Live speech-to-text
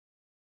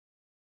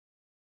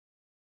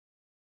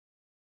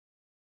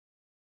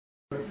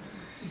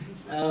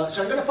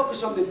So I'm going to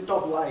focus on the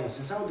top lines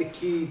and some of the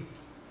key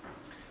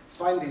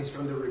findings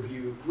from the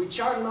review, which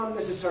are not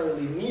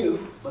necessarily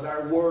new, but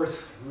are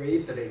worth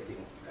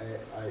reiterating,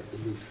 I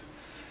believe.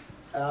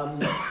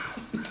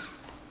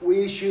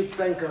 We should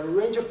thank a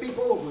range of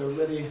people. We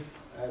already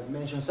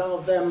mentioned some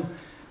of them.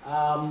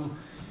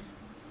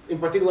 In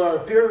particular, our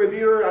peer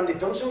reviewer, Andy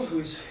Thompson, who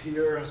is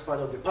here as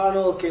part of the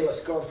panel, Kayla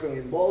Scott from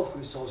Involved,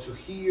 who is also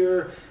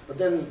here. But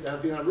then there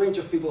have been a range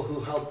of people who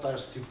helped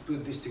us to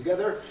put this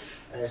together.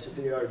 So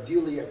they are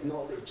duly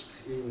acknowledged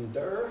in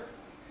there.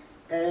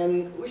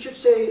 And we should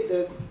say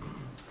that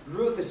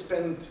Ruth has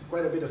spent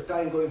quite a bit of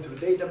time going through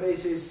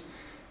databases.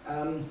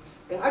 And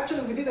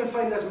actually, we didn't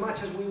find as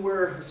much as we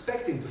were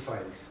expecting to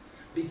find,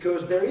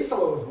 because there is a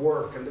lot of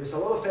work and there's a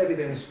lot of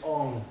evidence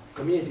on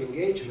community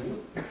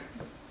engagement.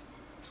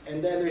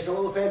 And then there's a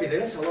lot of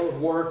evidence, a lot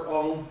of work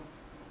on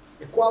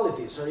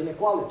equalities or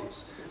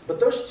inequalities. But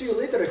those two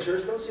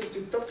literatures don't seem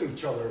to talk to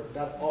each other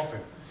that often.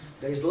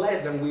 There is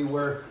less than we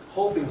were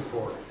hoping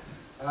for.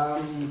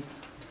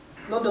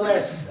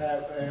 Nonetheless,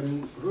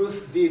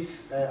 Ruth did,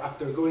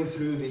 after going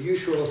through the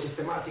usual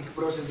systematic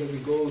process that we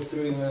go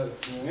through in an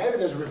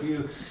evidence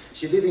review,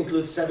 she did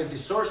include 70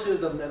 sources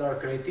that met our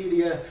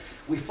criteria.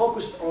 We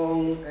focused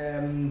on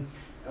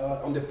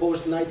the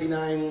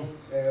post-99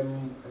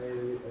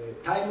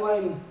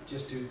 timeline,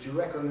 just to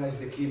recognize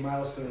the key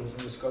milestones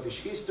in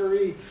Scottish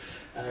history,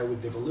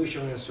 with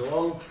devolution and so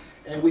on.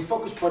 And we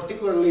focused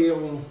particularly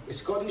on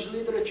Scottish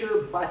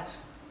literature, but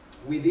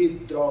we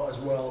did draw as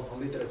well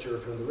on literature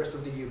from the rest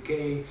of the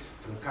UK,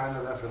 from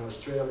Canada, from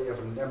Australia,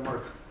 from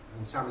Denmark,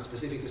 and some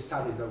specific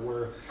studies that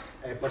were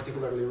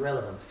particularly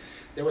relevant.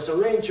 There was a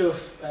range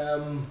of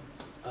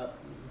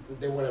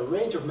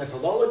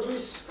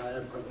methodologies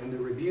in the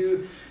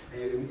review,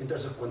 in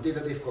terms of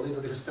quantitative,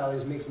 qualitative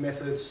studies, mixed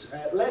methods,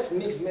 less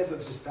mixed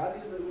methods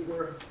studies that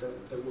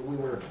we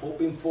were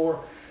hoping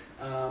for,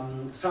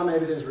 some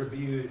evidence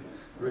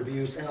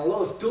reviews, and a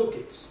lot of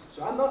toolkits.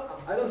 So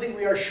I don't think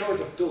we are short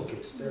of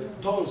toolkits. There are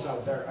tons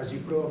out there, as you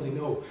probably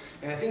know.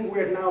 And I think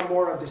we're now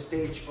more at the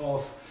stage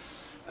of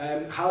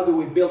how do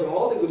we build on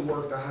all the good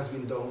work that has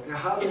been done, and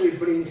how do we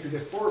bring to the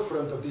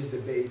forefront of this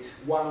debate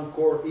one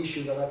core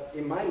issue that,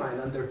 in my mind,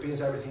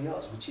 underpins everything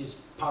else, which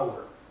is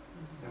power.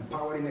 And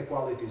power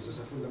inequalities as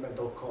a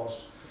fundamental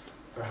cause,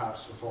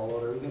 perhaps, of all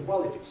other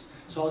inequalities.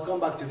 So I'll come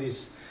back to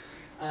this.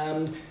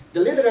 The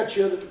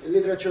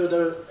literature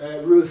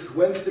that Ruth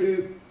went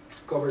through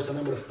covers a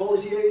number of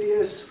policy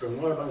areas,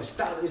 from urban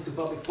studies to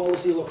public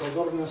policy, local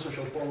governance,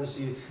 social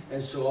policy,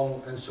 and so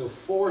on and so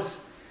forth.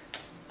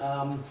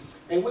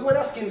 And we were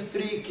asking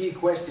three key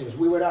questions.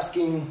 We were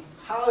asking,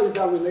 how is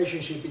that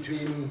relationship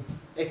between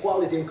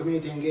equality and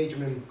community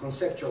engagement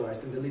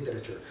conceptualized in the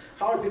literature?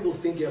 How are people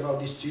thinking about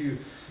these two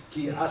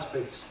key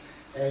aspects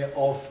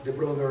of the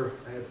broader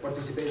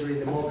participatory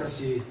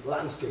democracy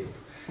landscape?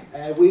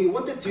 We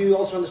wanted to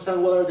also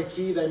understand what are the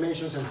key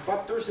dimensions and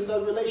factors in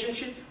that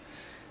relationship,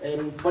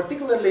 and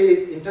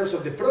particularly in terms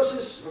of the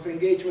process of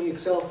engagement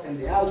itself and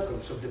the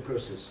outcomes of the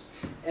process.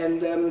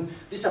 And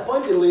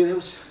disappointingly,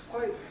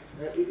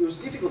 it was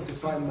difficult to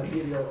find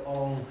material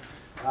on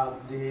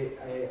the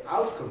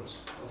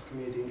outcomes of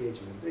community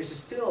engagement. There is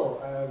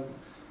still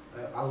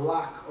a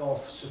lack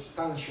of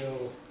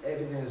substantial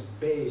evidence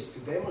base to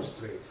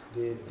demonstrate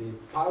the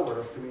power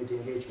of community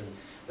engagement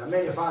that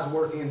many of us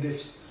working in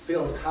this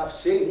field have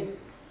seen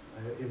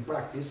in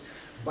practice,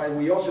 but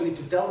we also need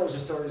to tell those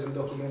stories and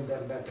document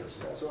them better. So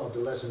that's one of the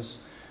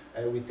lessons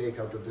we take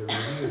out of the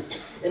review.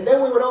 And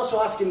then we were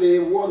also asking the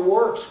what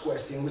works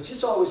question, which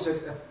is always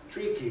a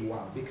tricky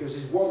one, because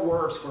it's what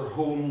works for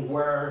whom,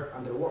 where,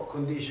 under what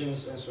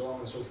conditions, and so on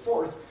and so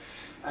forth.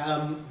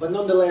 But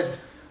nonetheless,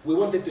 we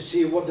wanted to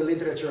see what the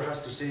literature has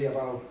to say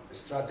about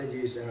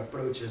strategies and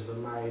approaches that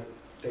might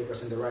take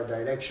us in the right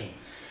direction.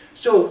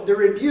 So the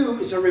review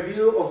is a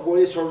review of what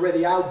is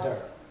already out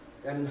there,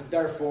 and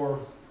therefore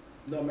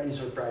not many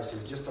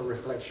surprises, just a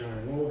reflection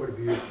and an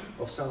overview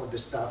of some of the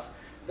stuff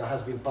that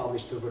has been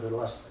published over the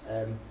last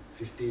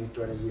 15,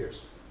 20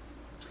 years.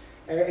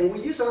 And we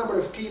use a number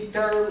of key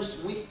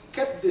terms. We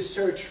kept the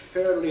search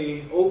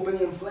fairly open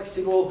and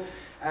flexible,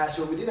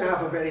 so we didn't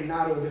have a very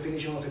narrow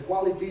definition of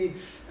equality.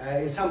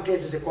 In some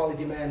cases,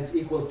 equality meant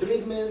equal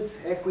treatment,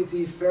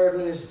 equity,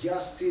 fairness,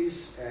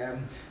 justice.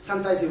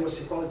 Sometimes it was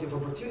equality of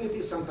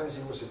opportunity, sometimes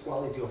it was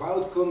equality of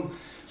outcome.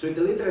 So in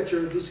the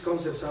literature, these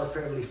concepts are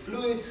fairly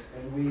fluid,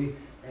 and we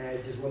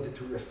just wanted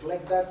to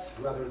reflect that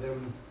rather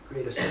than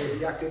create a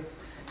straitjacket.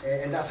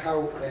 And that's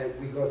how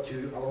we got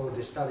to a lot of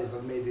the studies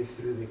that made it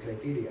through the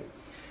criteria.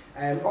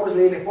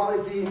 Obviously,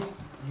 inequality,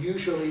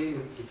 usually,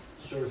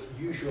 sort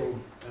of usual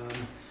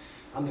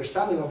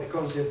understanding of the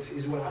concept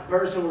is when a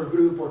person or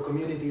group or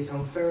community is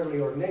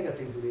unfairly or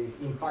negatively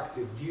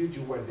impacted due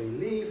to where they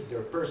live,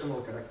 their personal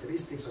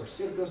characteristics or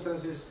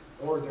circumstances,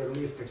 or their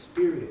lived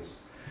experience.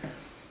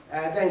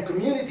 Then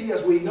community,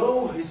 as we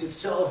know, is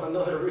itself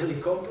another really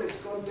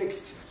complex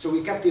context, so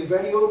we kept it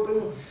very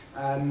open,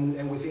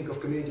 and we think of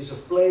communities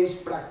of place,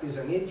 practice,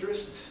 and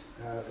interest.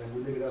 and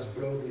we leave it as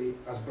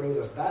broad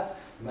as that.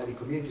 It might be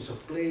communities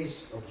of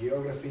place, of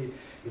geography,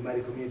 it might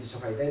be communities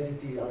of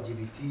identity,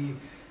 LGBT,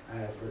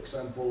 for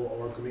example,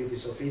 or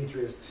communities of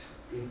interest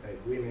in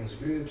women's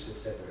groups,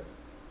 etc.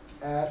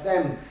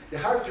 Then, the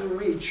hard to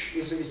reach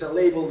is a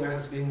label that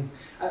has been,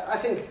 I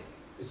think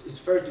it's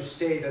fair to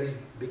say that it's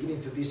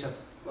beginning to disappear.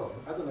 Well,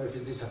 I don't know if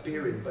it's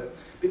disappearing, but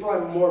people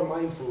are more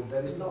mindful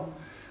that it's not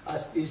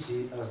as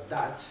easy as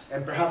that,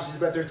 and perhaps it's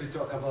better to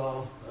talk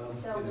about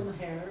seldom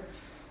heard.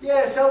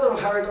 Yeah, seldom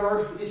heard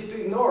or easy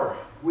to ignore,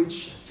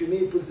 which to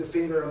me puts the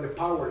finger on the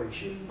power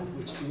issue,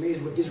 which to me is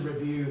what this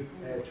review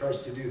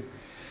tries to do.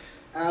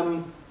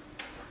 And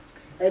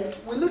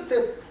we looked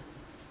at,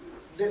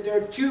 there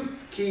are two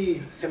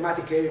key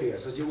thematic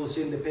areas, as you will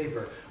see in the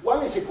paper.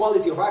 One is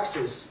equality of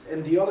access,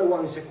 and the other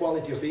one is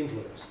equality of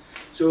influence.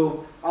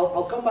 So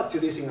I'll come back to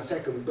this in a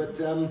second, but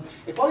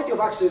equality of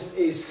access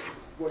is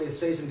what it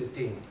says in the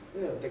thing,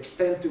 the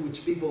extent to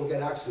which people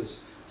get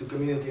access to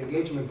community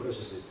engagement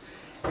processes.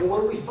 And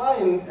what we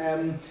find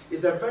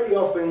is that very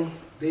often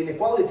the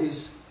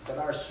inequalities that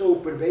are so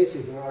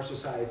pervasive in our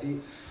society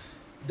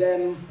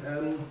then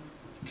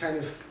kind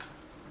of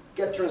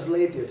get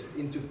translated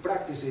into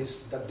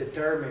practices that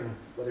determine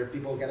whether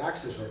people get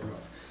access or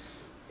not.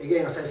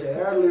 Again, as I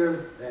said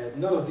earlier,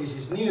 none of this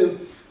is new,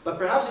 but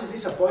perhaps it's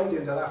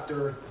disappointing that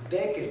after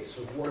decades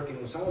of working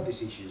on some of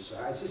these issues,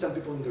 I see some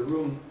people in the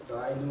room that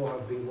I know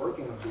have been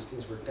working on these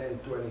things for 10,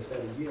 20,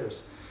 30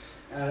 years.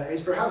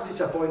 It's perhaps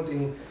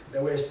disappointing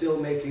that we're still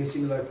making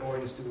similar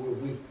points to what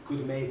we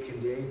could make in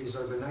the 80s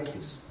or the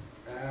 90s.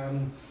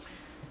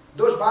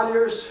 Those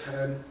barriers,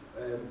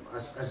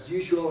 as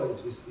usual,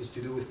 is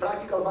to do with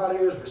practical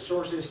barriers,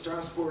 resources,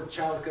 transport,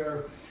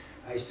 childcare.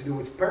 Is to do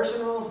with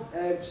personal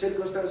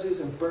circumstances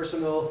and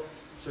personal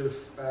sort of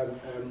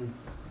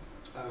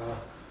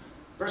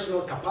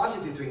personal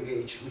capacity to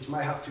engage, which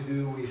might have to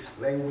do with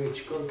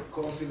language,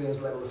 confidence,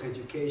 level of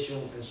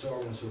education, and so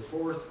on and so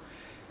forth.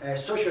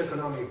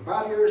 Socioeconomic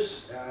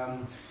barriers.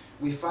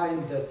 We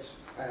find that,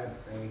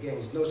 and again,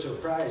 it's no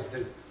surprise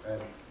that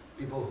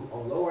people who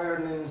on low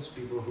earnings,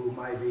 people who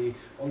might be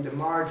on the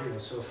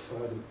margins of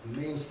the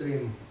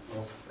mainstream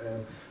of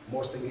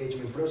most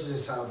engagement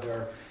processes out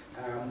there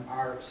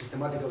are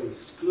systematically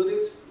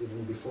excluded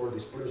even before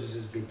these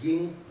processes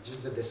begin.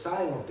 Just the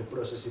design of the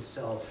process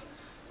itself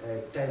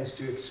tends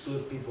to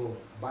exclude people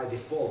by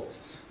default,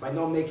 by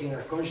not making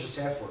a conscious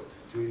effort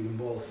to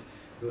involve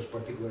those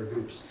particular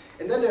groups.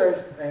 And then there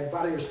are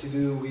barriers to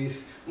do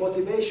with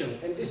motivation,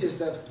 and this is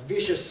that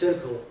vicious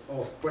circle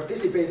of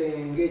participating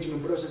in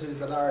engagement processes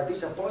that are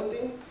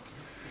disappointing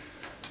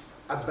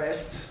at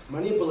best,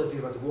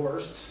 manipulative at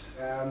worst,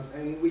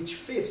 and which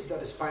fits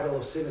that spiral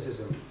of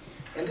cynicism.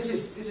 And this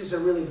is a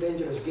really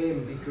dangerous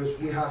game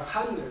because we have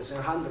hundreds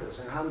and hundreds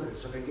and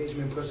hundreds of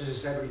engagement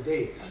processes every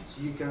day.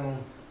 So you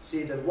can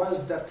see that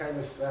once that kind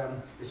of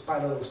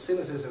spiral of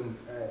cynicism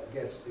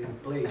gets in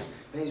place,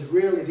 then it's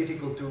really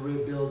difficult to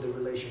rebuild the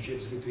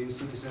relationships between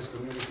citizens,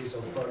 communities,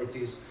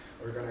 authorities,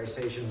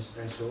 organizations,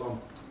 and so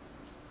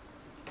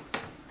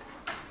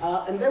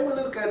on. And then we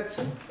look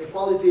at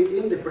equality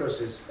in the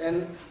process.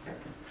 And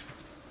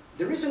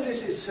the reason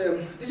this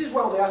is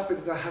one of the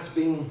aspects that has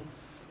been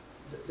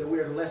that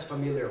we're less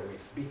familiar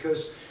with,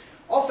 because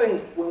often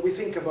when we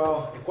think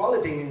about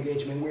equality in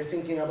engagement, we're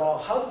thinking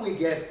about how do we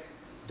get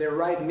the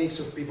right mix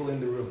of people in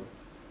the room.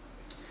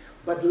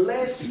 But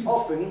less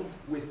often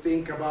we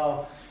think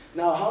about,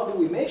 now how do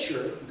we make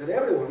sure that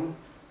everyone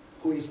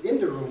who is in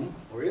the room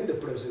or in the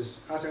process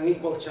has an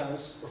equal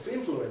chance of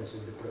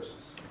influencing the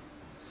process.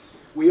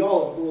 We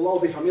will all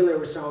be familiar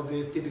with some of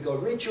the typical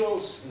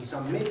rituals in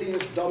some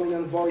meetings,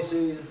 dominant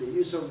voices, the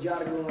use of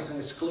jargon as an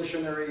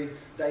exclusionary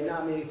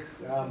dynamic,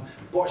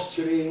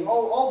 posturing,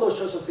 all those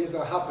sorts of things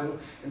that happen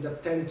and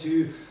that tend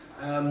to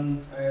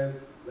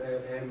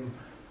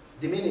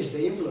diminish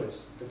the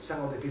influence that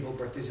some of the people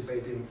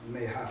participating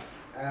may have.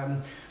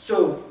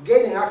 So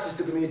gaining access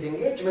to community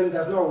engagement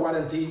does not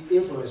guarantee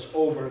influence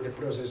over the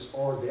process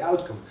or the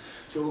outcome.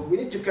 So we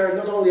need to care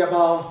not only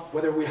about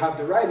whether we have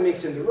the right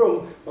mix in the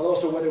room, but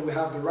also whether we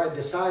have the right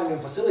design and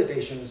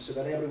facilitation so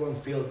that everyone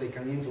feels they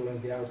can influence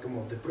the outcome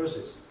of the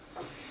process.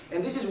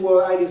 And this is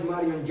what Iris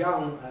Marion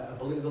Young, a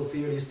political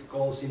theorist,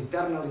 calls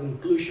internal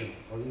inclusion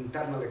or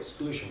internal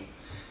exclusion.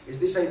 It's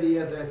this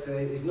idea that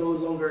it's no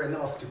longer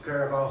enough to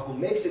care about who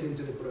makes it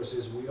into the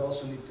process. We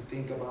also need to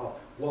think about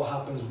what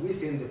happens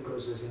within the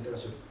process in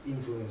terms of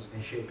influence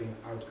and shaping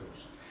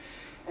outcomes.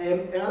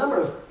 And a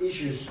number of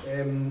issues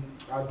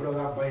are brought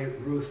up by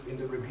Ruth in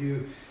the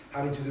review,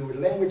 having to do with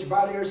language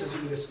barriers, as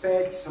you would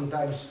expect,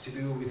 sometimes to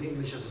do with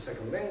English as a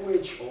second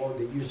language or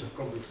the use of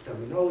complex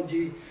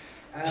terminology.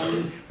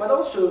 But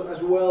also,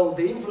 as well,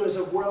 the influence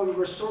of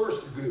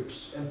well-resourced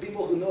groups and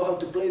people who know how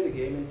to play the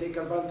game and take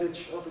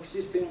advantage of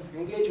existing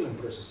engagement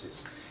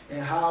processes,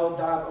 and how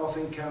that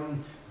often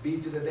can be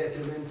to the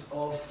detriment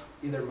of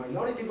either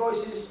minority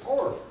voices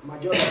or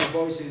majority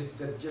voices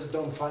that just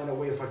don't find a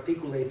way of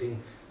articulating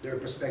their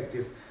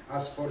perspective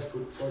as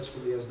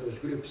forcefully as those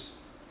groups.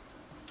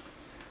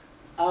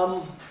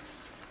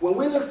 When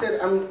we looked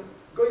at,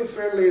 going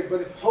fairly,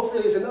 but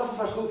hopefully it's enough of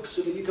a hook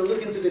so that you can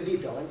look into the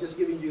detail. I'm just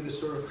giving you the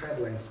sort of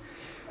headlines.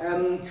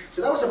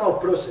 So that was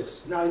about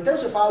process. Now, in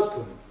terms of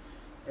outcome,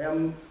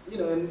 you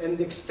know, and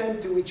the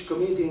extent to which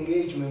community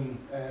engagement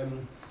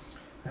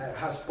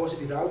has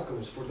positive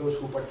outcomes for those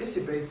who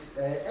participate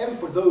and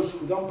for those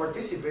who don't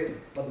participate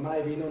but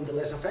might be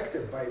nonetheless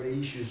affected by the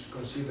issues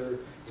considered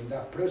in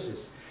that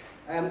process.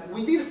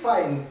 We did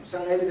find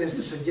some evidence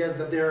to suggest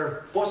that there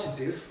are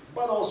positive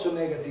but also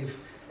negative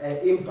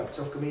impacts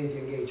of community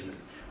engagement.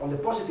 On the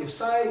positive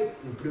side,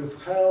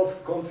 improved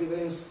health,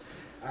 confidence,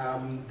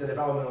 the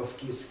development of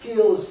key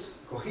skills,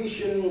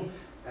 cohesion,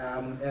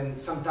 and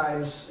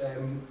sometimes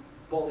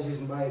policies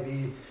might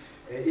be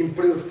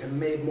improved and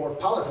made more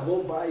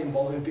palatable by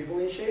involving people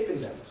in shaping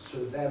them,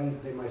 so then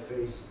they might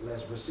face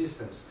less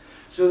resistance.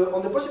 So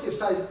on the positive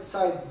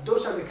side,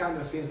 those are the kind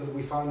of things that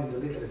we found in the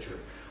literature.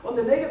 On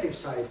the negative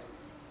side,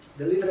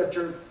 the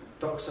literature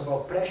talks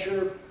about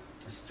pressure,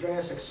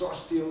 stress,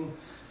 exhaustion.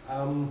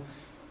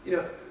 You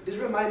know, this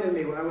reminded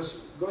me, when I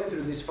was going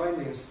through these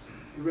findings,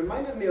 it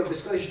reminded me of the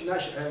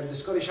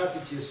Scottish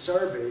Attitudes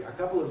Survey a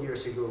couple of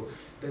years ago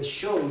that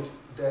showed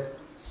that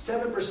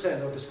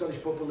 7% of the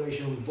Scottish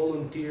population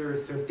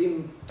volunteered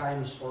 13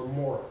 times or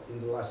more in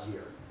the last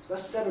year. So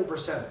that's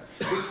 7%,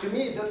 which to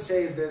me that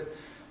says that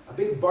a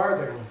big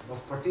burden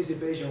of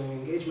participation in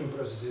engagement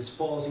processes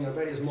falls in a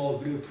very small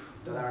group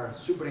that are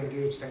super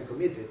engaged and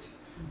committed,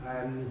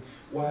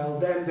 while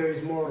then there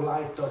is more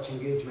light touch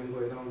engagement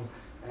going on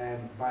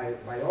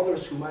by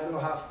others who might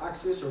not have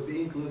access or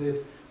be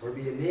included or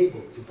be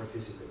enabled to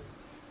participate.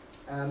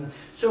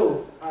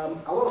 So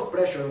a lot of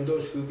pressure on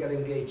those who get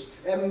engaged.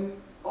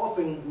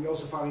 Often we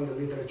also found in the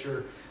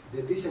literature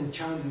the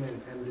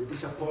disenchantment and the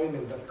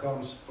disappointment that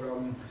comes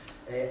from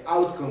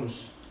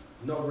outcomes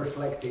not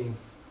reflecting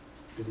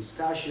the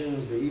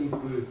discussions, the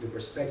input, the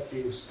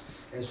perspectives,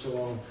 and so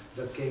on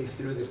that came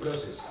through the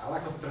process. A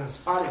lack of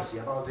transparency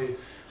about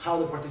how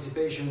the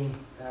participation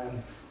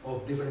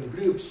of different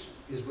groups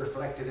is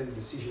reflected in the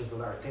decisions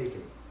that are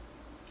taken.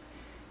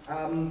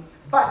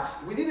 But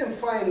we didn't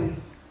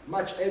find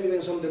much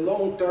evidence on the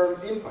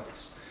long-term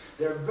impacts.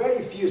 There are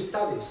very few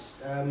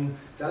studies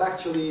that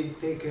actually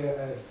take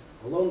a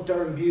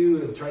long-term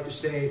view and try to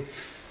say,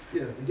 you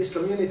know, in this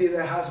community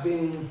there have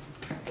been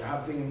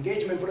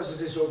engagement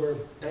processes over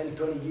 10,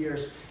 20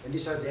 years, and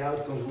these are the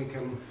outcomes we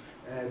can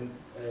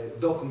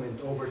document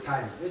over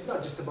time. It's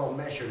not just about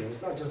measuring,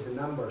 it's not just the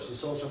numbers,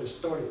 it's also the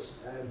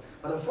stories.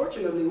 But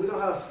unfortunately, we don't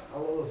have a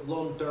lot of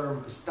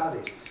long-term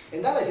studies.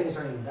 And that, I think, is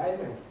an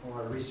indictment on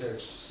our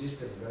research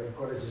system that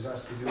encourages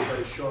us to do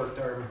very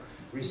short-term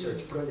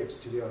research projects,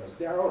 to be honest.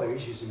 There are other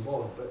issues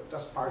involved, but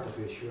that's part of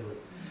it, surely.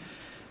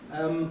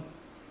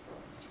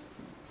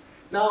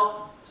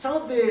 Now,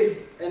 some of the,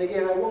 and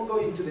again, I won't go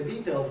into the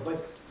detail,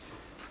 but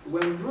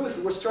when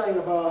Ruth was trying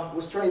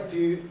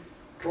to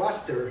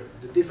cluster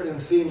the different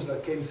themes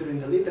that came through in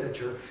the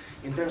literature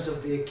in terms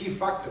of the key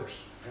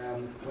factors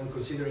when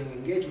considering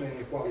engagement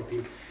and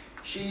equality,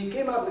 she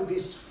came up with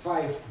these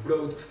 5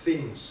 broad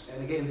themes,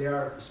 and again, they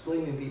are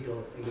explained in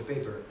detail in the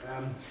paper.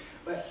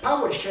 But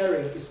power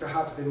sharing is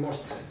perhaps the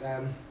most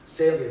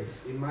salient,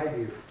 in my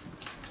view,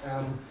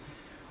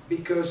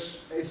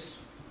 because it's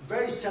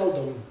very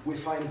seldom we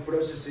find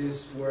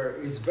processes where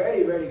it's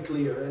very, very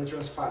clear and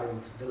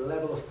transparent the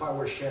level of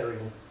power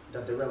sharing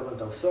that the relevant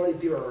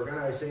authority or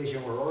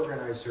organization or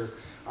organizer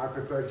are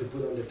prepared to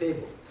put on the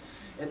table.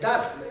 And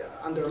that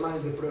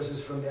undermines the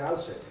process from the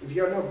outset. If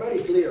you are not very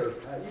clear,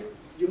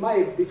 you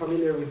might be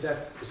familiar with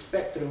that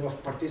spectrum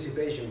of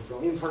participation,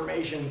 from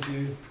information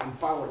to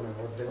empowerment,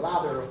 or the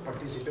ladder of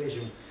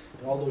participation,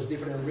 and all those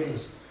different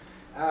rings.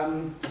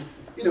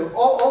 You know,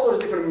 all those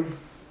different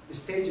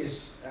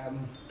stages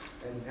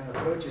and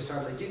approaches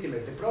are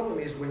legitimate. The problem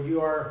is when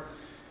you are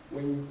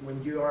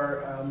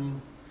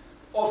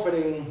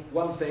offering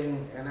one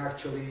thing and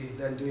actually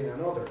then doing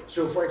another.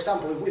 So, for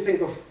example, if we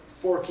think of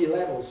 4 key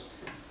levels: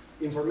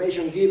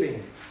 information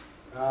giving,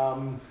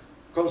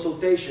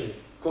 consultation,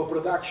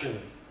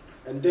 co-production,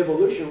 and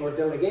devolution or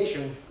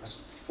delegation as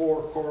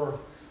 4 core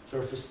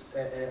sort of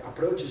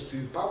approaches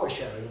to power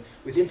sharing,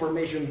 with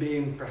information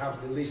being perhaps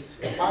the least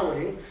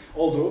empowering,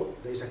 although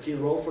there is a key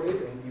role for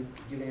it, and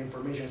giving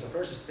information is a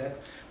first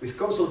step, with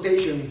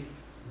consultation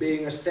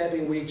being a step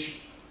in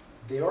which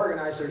the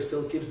organizer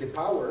still keeps the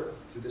power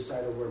to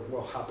decide over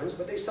what happens,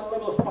 but there's some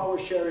level of power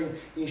sharing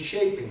in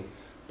shaping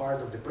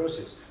part of the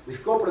process,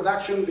 with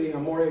co-production being a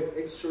more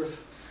sort of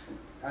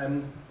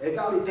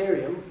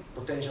egalitarian,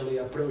 potentially,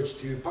 approach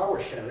to power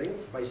sharing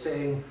by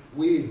saying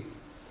we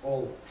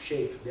all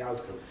shape the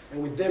outcome,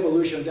 and with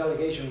devolution,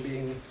 delegation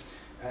being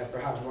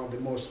perhaps one of the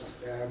most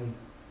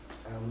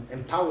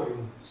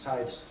empowering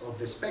sides of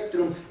the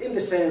spectrum, in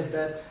the sense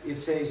that it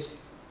says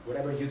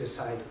whatever you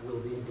decide will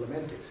be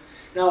implemented.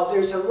 Now,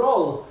 there's a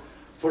role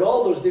for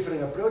all those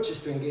different approaches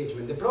to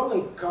engagement. The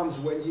problem comes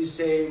when you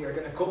say we're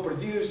going to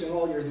co-produce and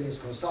all you're doing is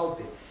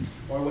consulting,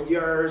 or when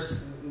you're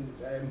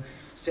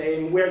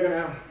saying we're going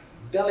to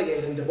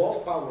delegate and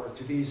devolve power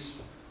to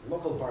these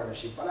local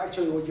partnership, but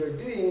actually what you're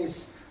doing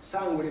is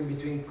somewhere in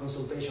between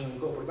consultation and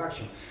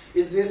co-production.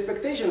 It's the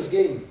expectations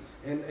game,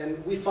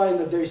 and we find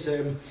that there is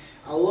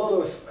a lot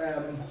of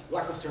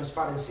lack of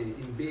transparency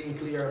in being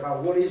clear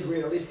about what is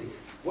realistic,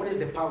 what is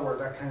the power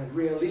that can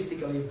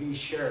realistically be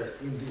shared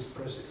in this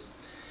process.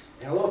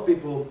 And a lot of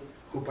people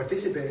who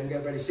participate and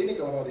get very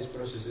cynical about these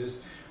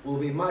processes will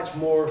be much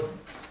more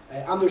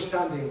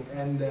understanding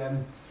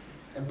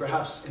and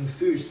perhaps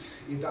enthused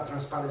if that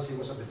transparency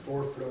was at the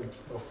forefront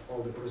of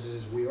all the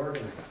processes we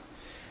organize.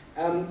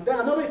 Then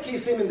another key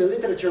theme in the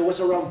literature was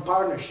around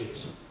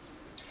partnerships.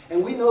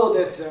 And we know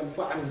that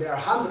there are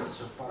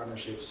hundreds of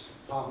partnerships,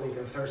 public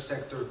and third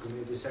sector,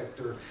 community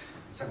sector, in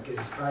some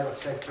cases private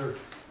sector.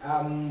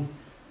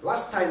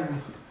 Last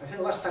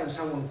time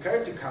someone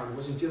cared to count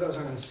was in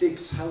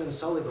 2006. Helen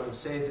Sullivan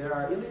said there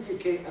are in the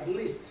UK at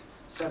least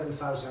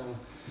 7,000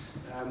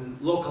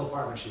 local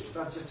partnerships.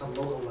 That's just a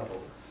local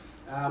level.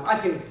 I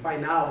think by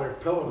now we're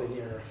probably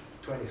near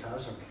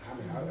 20,000. I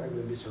mean, I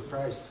wouldn't be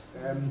surprised.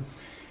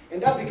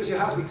 And that's because it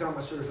has become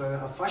a sort of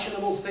a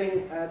fashionable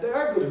thing. There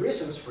are good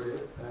reasons for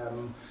it.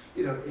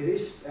 You know, it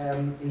is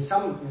in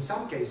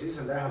some cases,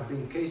 and there have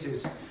been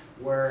cases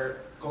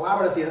where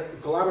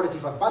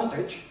collaborative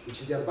advantage,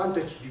 which is the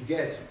advantage you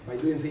get by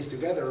doing things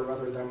together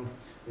rather than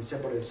in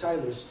separate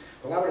silos,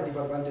 collaborative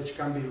advantage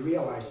can be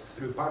realized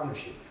through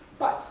partnership.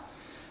 But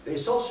there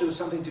is also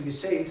something to be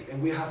said,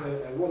 and we have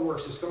a What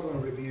Works in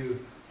Scotland review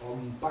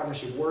on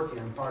partnership working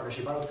and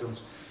partnership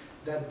outcomes,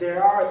 that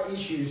there are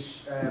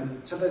issues,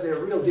 sometimes there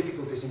are real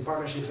difficulties in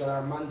partnerships that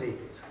are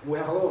mandated. We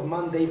have a lot of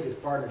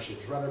mandated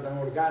partnerships rather than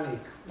organic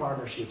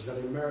partnerships that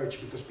emerge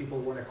because people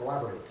want to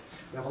collaborate.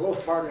 We have a lot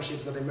of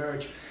partnerships that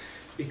emerge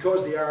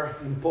because they are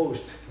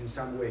imposed in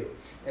some way,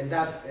 and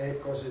that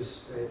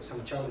causes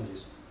some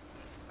challenges.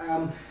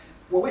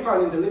 What we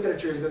found in the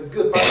literature is that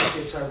good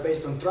partnerships are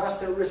based on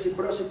trust and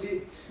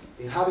reciprocity,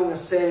 in having a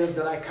sense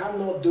that I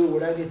cannot do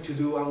what I need to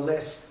do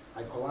unless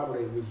I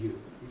collaborate with you.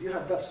 If you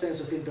have that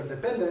sense of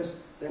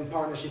interdependence, then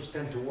partnerships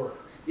tend to work.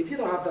 If you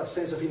don't have that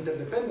sense of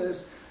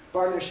interdependence,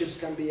 partnerships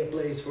can be a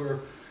place for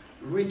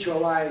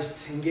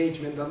ritualized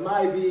engagement that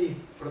might be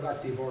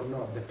productive or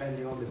not,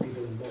 depending on the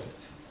people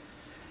involved.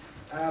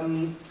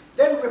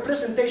 Then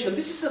representation.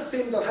 This is a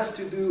theme that has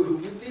to do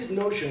with this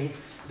notion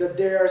that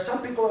there are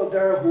some people out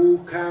there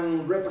who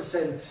can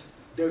represent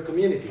their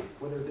community,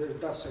 whether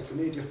that's a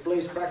community of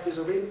place, practice,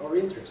 or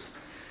interest.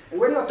 And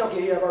we're not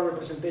talking here about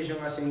representation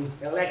as in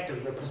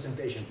elected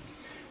representation.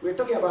 We're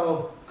talking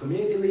about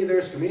community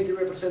leaders, community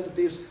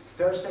representatives,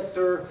 third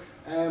sector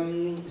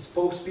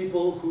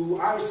spokespeople who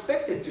are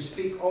expected to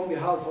speak on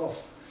behalf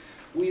of.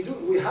 We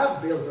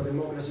have built a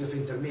democracy of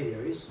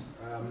intermediaries.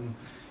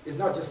 It's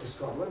not just in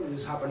Scotland, it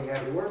is happening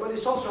everywhere, but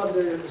it's also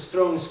under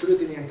strong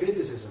scrutiny and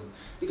criticism,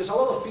 because a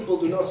lot of people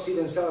do not see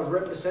themselves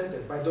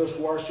represented by those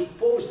who are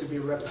supposed to be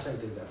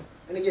representing them.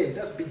 And again,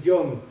 that's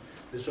beyond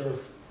the sort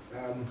of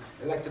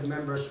elected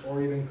members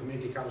or even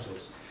community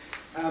councils.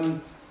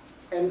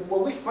 And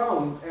what we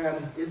found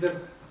is that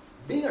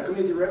being a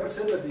community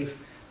representative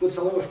puts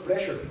a lot of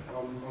pressure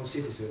on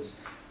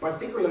citizens,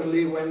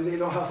 particularly when they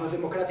don't have a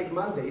democratic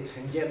mandate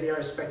and yet they are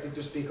expected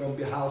to speak on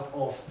behalf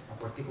of a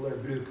particular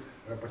group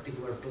or a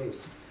particular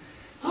place.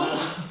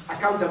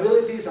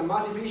 Accountability is a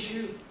massive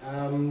issue.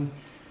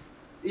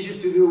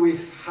 Issues to do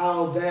with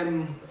how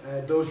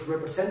those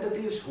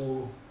representatives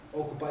who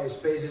occupy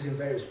spaces in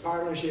various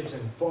partnerships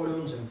and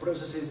forums and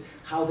processes,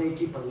 how they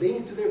keep a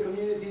link to their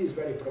community is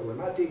very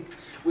problematic.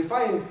 We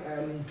find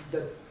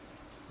that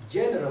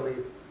generally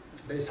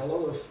there's a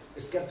lot of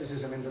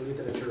skepticism in the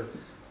literature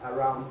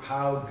around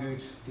how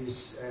good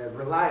this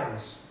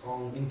reliance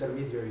on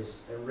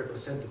intermediaries and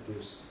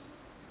representatives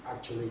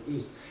actually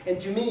is.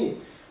 And to me,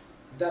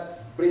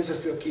 that brings us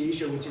to a key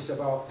issue, which is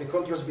about the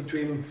contrast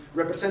between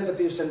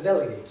representatives and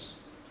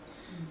delegates.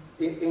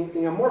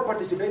 In a more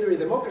participatory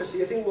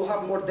democracy, I think we'll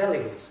have more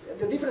delegates.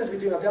 The difference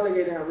between a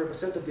delegate and a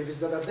representative is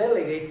that a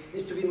delegate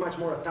needs to be much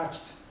more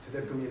attached to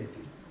their community.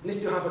 Needs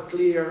to have a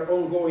clear,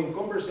 ongoing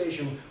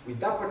conversation with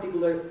that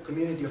particular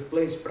community of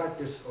place,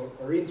 practice,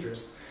 or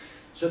interest,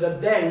 so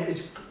that then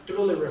is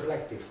truly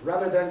reflective,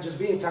 rather than just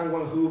being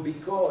someone who,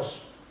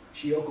 because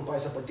she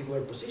occupies a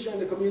particular position in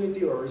the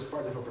community or is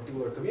part of a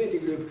particular community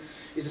group,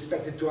 is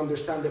expected to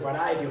understand the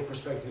variety of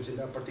perspectives in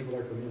that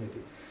particular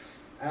community.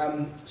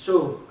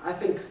 So I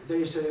think there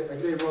is a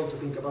great role to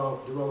think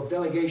about the role of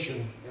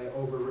delegation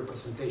over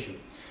representation.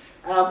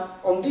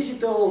 On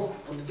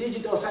the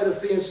digital side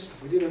of things,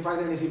 we didn't find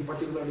anything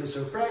particularly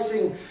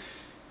surprising.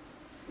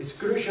 It is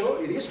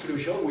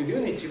crucial. We do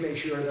need to make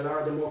sure that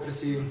our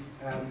democracy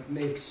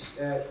makes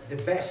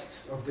the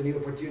best of the new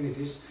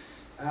opportunities.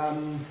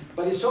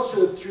 But it's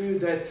also true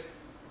that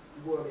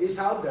what is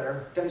out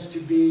there tends to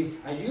be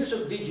a use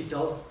of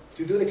digital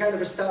to do the kind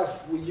of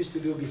stuff we used to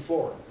do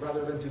before,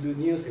 rather than to do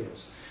new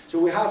things. So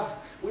we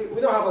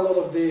don't have a lot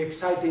of the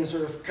exciting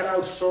sort of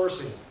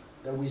crowdsourcing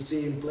that we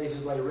see in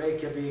places like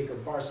Reykjavik or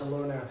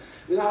Barcelona.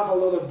 We don't have a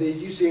lot of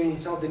using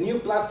some of the new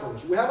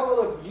platforms. We have a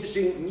lot of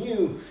using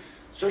new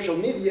social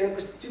media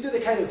to do the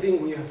kind of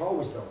thing we have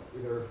always done,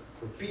 either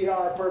for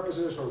PR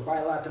purposes or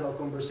bilateral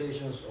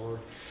conversations or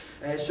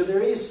So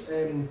there is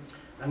an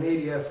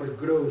area for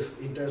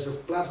growth in terms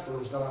of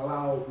platforms that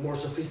allow more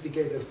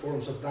sophisticated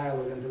forms of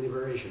dialogue and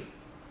deliberation.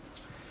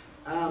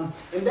 And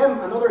then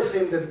another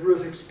thing that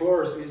Ruth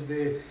explores is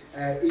the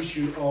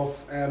issue of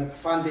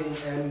funding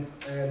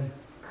and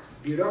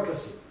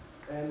bureaucracy.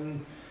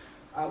 And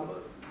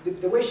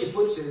the way she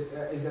puts it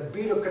is that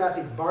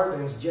bureaucratic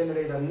burdens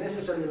generate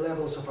unnecessary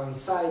levels of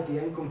anxiety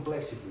and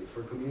complexity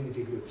for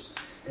community groups.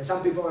 And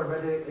some people are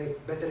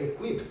better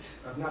equipped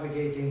at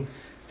navigating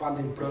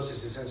funding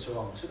processes and so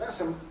on. So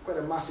that's quite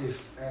a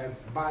massive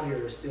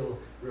barrier still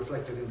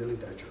reflected in the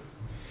literature.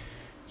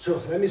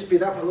 So let me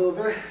speed up a little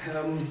bit.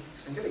 I'm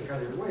getting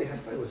carried away. I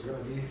thought it was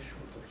going to be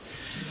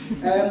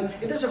shorter.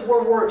 In terms of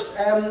what works,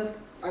 I'm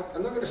not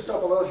going to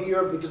stop a lot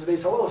here because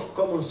there's a lot of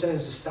common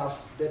sense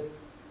stuff that,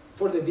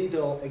 for the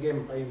detail,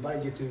 again, I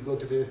invite you to go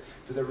to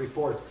the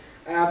report.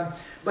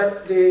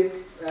 But the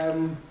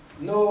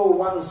no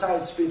one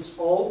size fits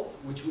all,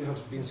 which we have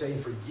been saying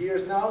for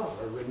years now,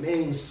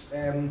 remains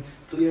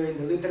clear in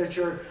the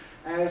literature.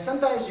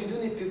 Sometimes you do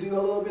need to do a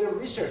little bit of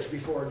research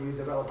before you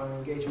develop an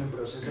engagement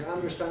process and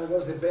understand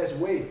what's the best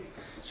way.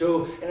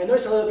 So, and I know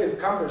it's a little bit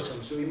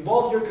cumbersome, so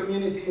involve your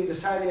community in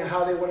deciding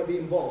how they want to be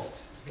involved.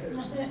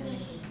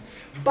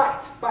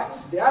 But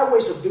there are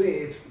ways of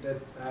doing it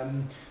that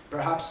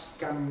perhaps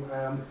can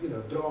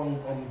draw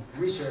on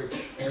research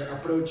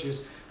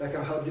approaches that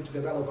can help you to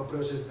develop a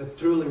process that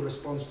truly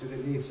responds to the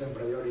needs and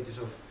priorities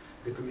of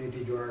the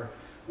community you are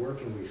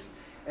working with.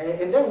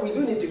 And then we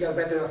do need to get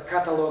better at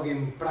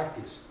cataloging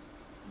practice,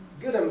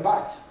 good and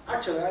bad.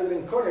 Actually, I would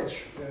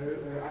encourage,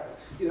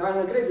 I'm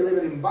a great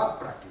believer in bad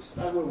practice.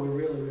 That's what we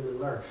really, really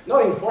learn.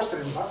 Not in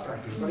fostering bad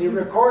practice, but in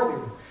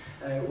recording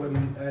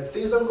when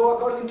things don't go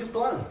according to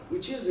plan,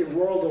 which is the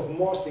world of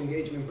most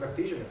engagement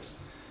practitioners.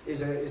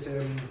 Is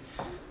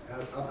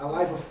a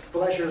life of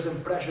pleasures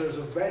and pressures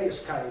of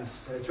various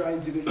kinds,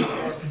 trying to do your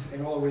best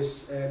and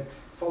always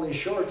falling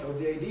short of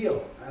the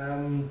ideal.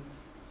 And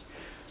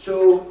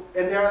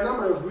there are a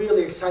number of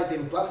really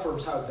exciting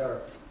platforms out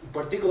there. In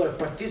particular,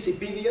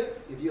 Participedia,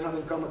 if you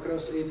haven't come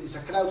across it, is a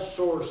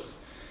crowdsourced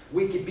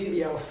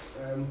Wikipedia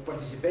of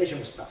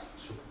participation stuff.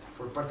 So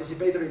for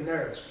participatory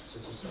nerds,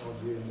 such as some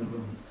of you in the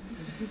room.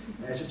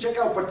 So check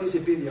out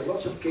Participedia,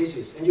 lots of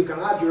cases, and you can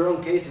add your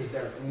own cases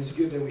there, and it's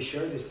good that we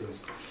share these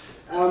things.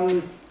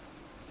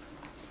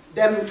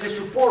 Then the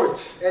support,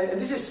 and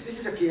this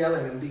is a key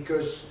element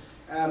because,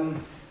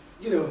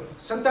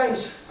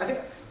 sometimes I think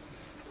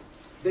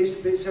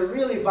there's a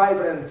really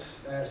vibrant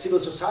civil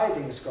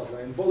society in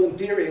Scotland.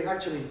 Volunteering,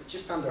 actually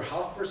just under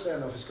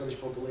 0.5% of the Scottish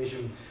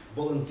population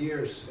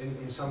volunteers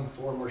in some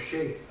form or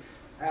shape.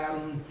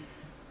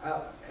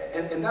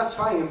 And that's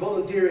fine, and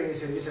volunteering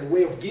is a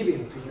way of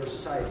giving to your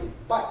society.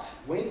 But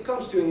when it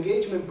comes to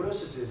engagement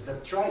processes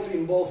that try to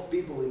involve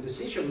people in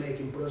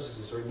decision-making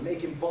processes, or in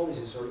making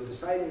policies, or in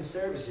designing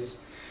services,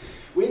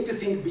 we need to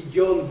think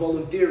beyond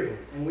volunteering,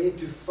 and we need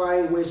to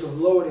find ways of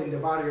lowering the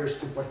barriers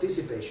to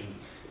participation.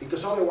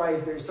 Because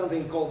otherwise there is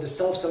something called the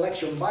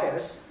self-selection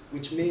bias,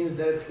 which means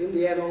that in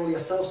the end only a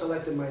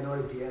self-selected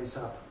minority ends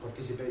up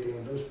participating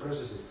in those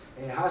processes.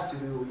 And it has to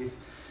do with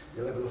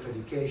the level of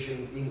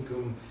education,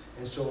 income,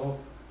 and so on.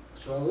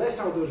 So unless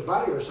some of those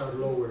barriers are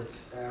lowered,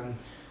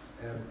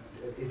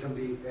 it can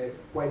be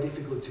quite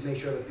difficult to make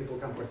sure that people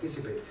can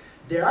participate.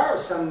 There are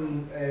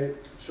some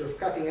sort of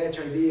cutting-edge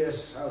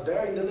ideas out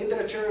there in the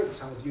literature.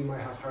 Some of you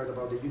might have heard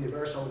about the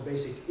universal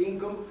basic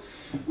income,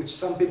 which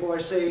some people are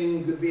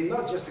saying could be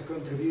not just a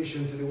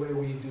contribution to the way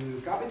we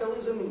do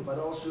capitalism, but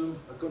also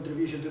a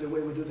contribution to the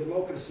way we do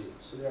democracy.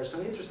 So there are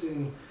some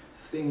interesting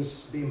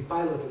things being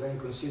piloted and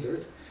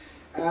considered.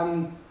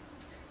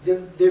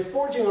 The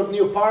forging of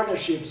new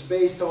partnerships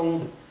based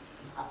on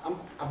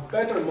a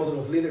better model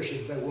of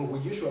leadership than what we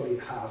usually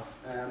have.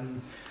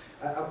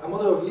 A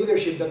model of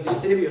leadership that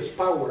distributes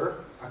power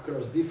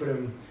across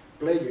different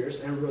players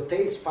and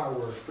rotates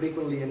power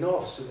frequently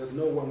enough so that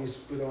no one is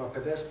put on a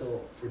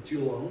pedestal for too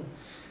long.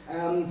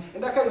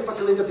 And that kind of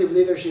facilitative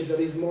leadership that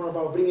is more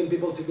about bringing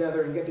people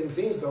together and getting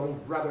things done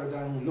rather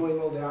than knowing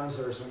all the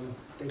answers and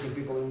taking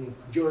people in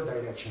your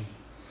direction.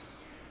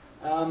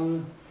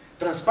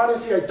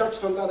 Transparency, I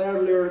touched on that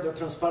earlier, the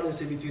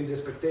transparency between the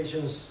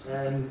expectations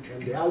and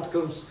the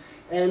outcomes,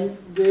 and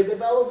the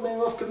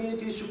development of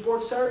community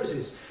support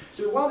services.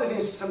 So one of the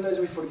things sometimes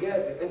we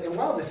forget, and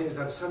one of the things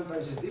that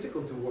sometimes is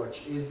difficult to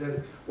watch, is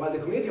that while the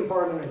community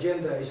empowerment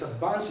agenda is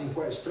advancing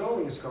quite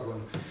strongly in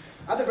Scotland,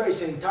 at the very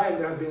same time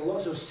there have been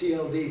lots of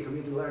CLD,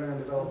 community learning and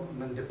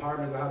development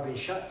departments that have been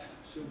shut.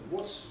 So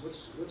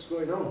what's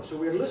going on? So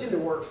we're losing the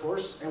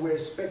workforce and we're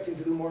expecting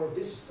to do more of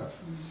this stuff.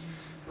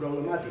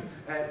 Problematic.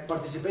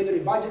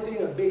 Participatory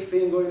budgeting, a big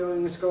thing going on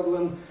in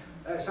Scotland.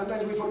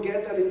 Sometimes we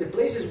forget that in the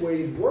places where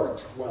it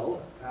worked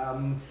well,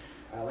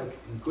 like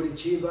in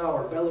Curitiba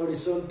or Belo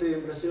Horizonte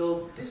in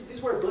Brazil,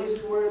 these were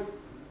places where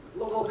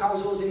local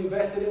councils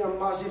invested in a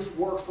massive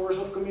workforce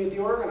of community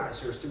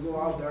organizers to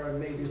go out there and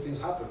make these things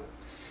happen.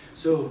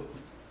 So,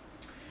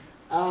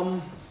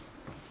 I'm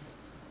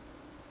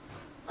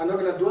not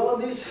going to dwell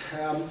on this.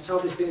 Some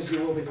of these things you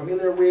will be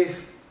familiar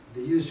with.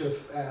 the use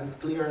of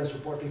clear and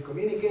supportive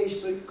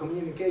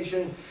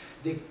communication,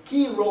 the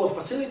key role of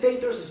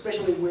facilitators,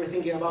 especially if we're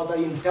thinking about that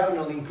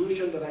internal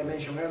inclusion that I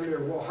mentioned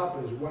earlier, what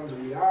happens once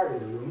we are in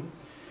the room.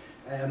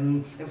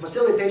 And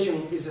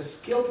facilitation is a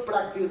skilled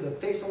practice that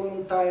takes a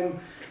long time,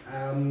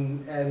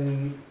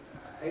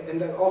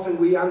 and that often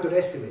we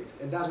underestimate,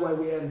 and that's why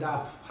we end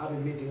up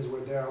having meetings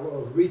where there are a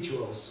lot of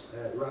rituals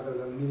rather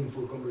than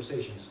meaningful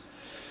conversations.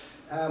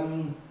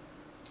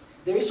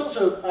 There is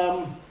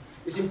also,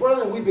 it's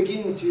important that we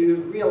begin to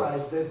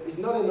realize that it's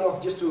not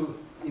enough just to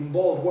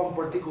involve one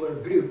particular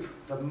group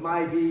that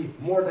might be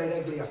more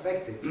directly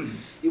affected.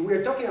 If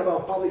we're talking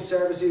about public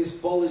services,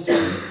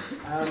 policies,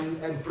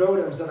 and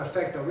programs that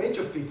affect a range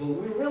of people,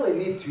 we really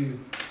need to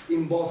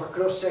involve a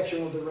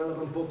cross-section of the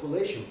relevant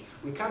population.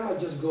 We cannot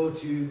just go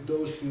to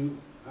those who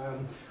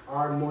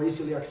are more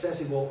easily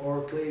accessible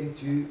or claim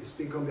to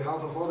speak on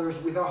behalf of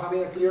others without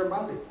having a clear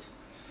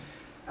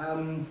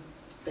mandate.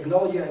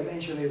 Technology, I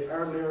mentioned it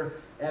earlier,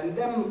 and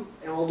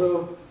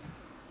although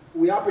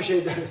we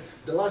appreciate that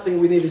the last thing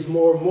we need is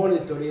more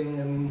monitoring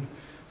and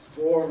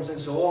forms and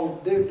so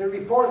on, the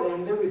report,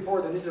 and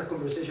this is a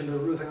conversation that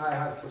Ruth and I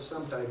had for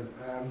some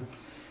time,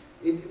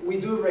 we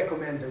do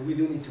recommend that we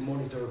do need to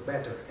monitor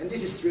better. And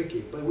this is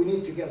tricky, but we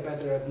need to get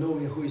better at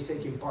knowing who is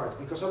taking part,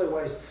 because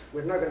otherwise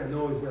we're not going to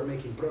know if we're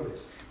making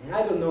progress. And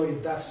I don't know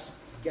if that's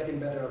getting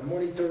better at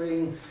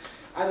monitoring.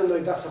 I don't know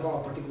if that's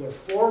about a particular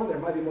form. There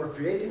might be more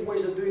creative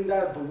ways of doing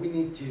that, but we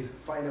need to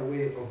find a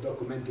way of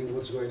documenting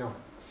what's going on.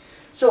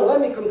 So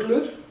let me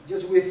conclude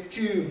just with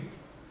two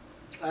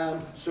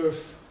sort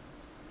of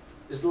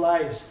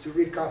slides to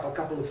recap a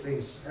couple of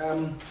things.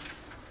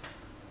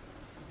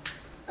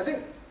 I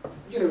think,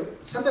 you know,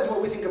 sometimes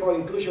when we think about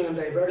inclusion and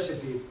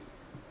diversity,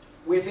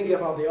 we're thinking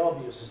about the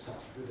obvious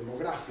stuff, the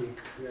demographic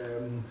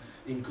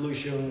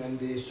inclusion and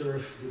the sort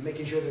of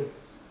making sure that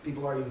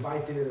people are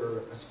invited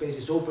or a space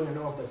is open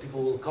enough that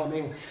people will come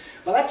in.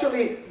 But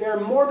actually, there are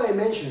more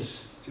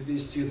dimensions to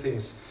these two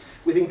things.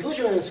 With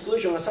inclusion and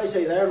exclusion, as I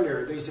said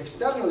earlier, there is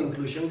external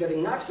inclusion,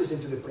 getting access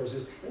into the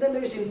process, and then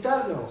there is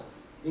internal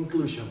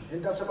inclusion,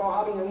 and that's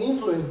about having an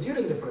influence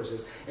during the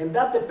process. And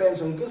that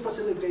depends on good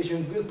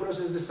facilitation, good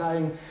process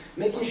design,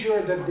 making sure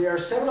that there are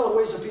several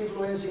ways of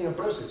influencing a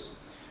process.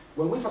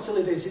 When we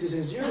facilitate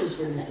citizens' juries,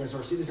 for instance,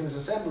 or citizens'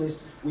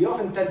 assemblies, we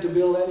often tend to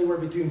build anywhere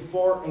between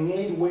 4 and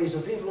 8 ways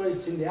of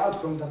influencing the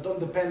outcome that don't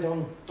depend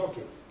on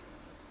talking.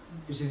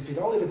 Because if it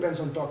only depends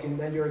on talking,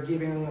 then you're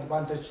giving an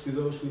advantage to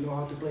those who know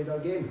how to play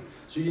that game.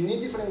 So you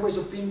need different ways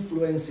of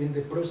influencing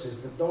the process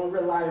that don't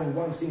rely on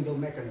one single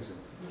mechanism.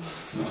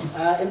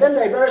 And then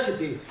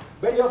diversity.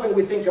 Very often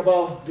we think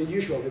about the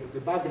usual,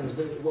 the backgrounds,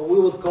 what we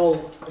would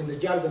call in the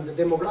jargon the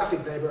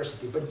demographic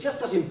diversity. But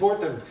just as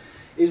important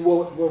is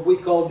what we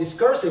call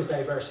discursive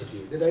diversity,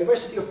 the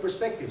diversity of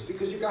perspectives.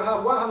 Because you can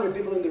have 100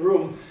 people in the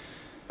room,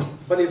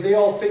 but if they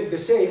all think the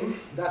same,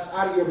 that's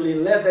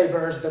arguably less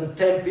diverse than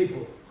 10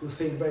 people who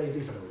think very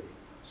differently.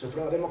 So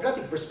from a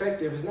democratic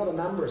perspective, it's not a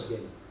numbers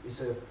game,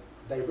 it's a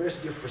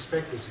diversity of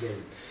perspectives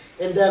game.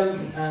 And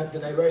then the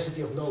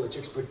diversity of knowledge,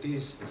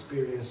 expertise,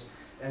 experience,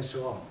 and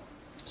so on.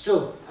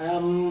 So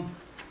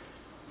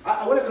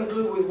I want to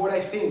conclude with what I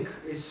think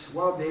is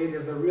one of the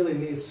areas that really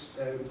needs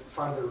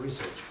further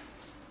research.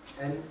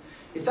 And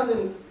it's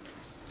something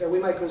that we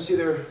might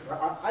consider,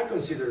 or I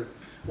consider,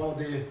 one of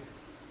the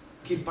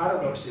key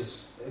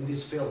paradoxes in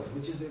this field,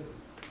 which is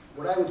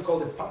what I would call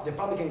the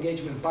public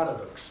engagement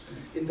paradox.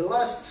 In the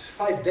last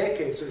 5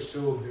 decades or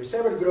so, there's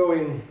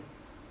ever-growing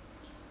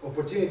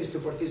opportunities to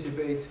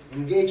participate,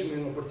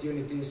 engagement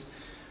opportunities,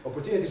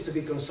 opportunities to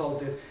be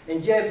consulted,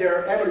 and yet there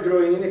are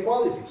ever-growing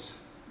inequalities.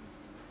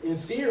 In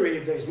theory,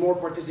 if there is more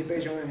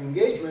participation and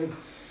engagement,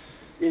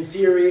 in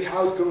theory,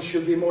 outcomes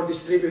should be more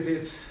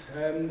distributed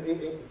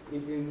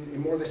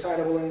in more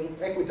desirable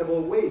and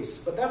equitable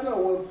ways. But that's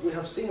not what we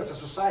have seen as a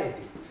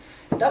society.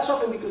 And that's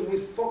often because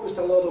we've focused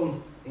a lot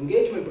on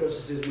engagement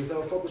processes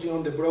without focusing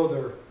on the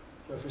broader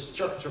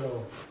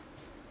structural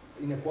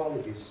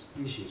inequalities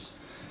issues.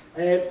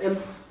 And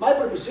my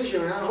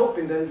proposition, and I'm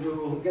hoping that we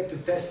will get to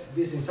test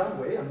this in some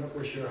way, I'm not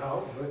quite sure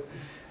how, but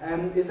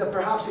is that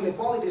perhaps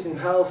inequalities in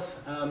health,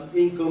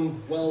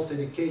 income, wealth,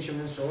 education,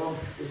 and so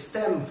on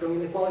stem from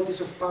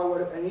inequalities of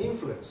power and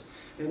influence.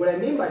 And what I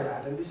mean by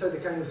that, and these are the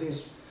kind of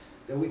things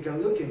that we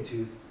can look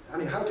into, I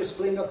mean, how to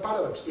explain that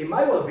paradox? It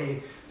might well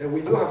be that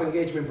we do have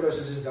engagement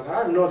processes that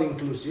are not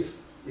inclusive.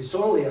 It's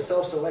only a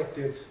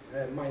self-selected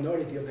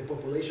minority of the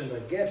population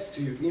that gets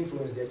to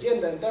influence the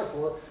agenda, and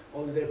therefore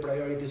only their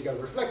priorities get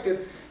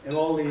reflected, and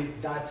only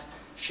that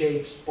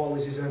shapes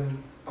policies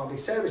and public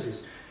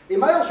services. It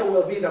might also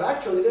well be that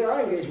actually there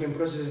are engagement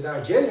processes that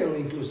are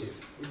genuinely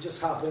inclusive. It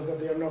just happens that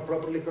they are not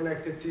properly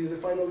connected to the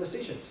final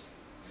decisions.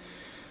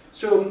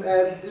 So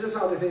this is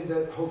some of the things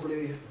that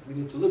hopefully we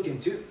need to look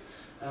into.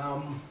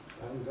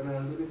 I'm going to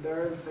leave it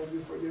there, and thank you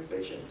for your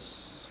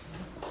patience.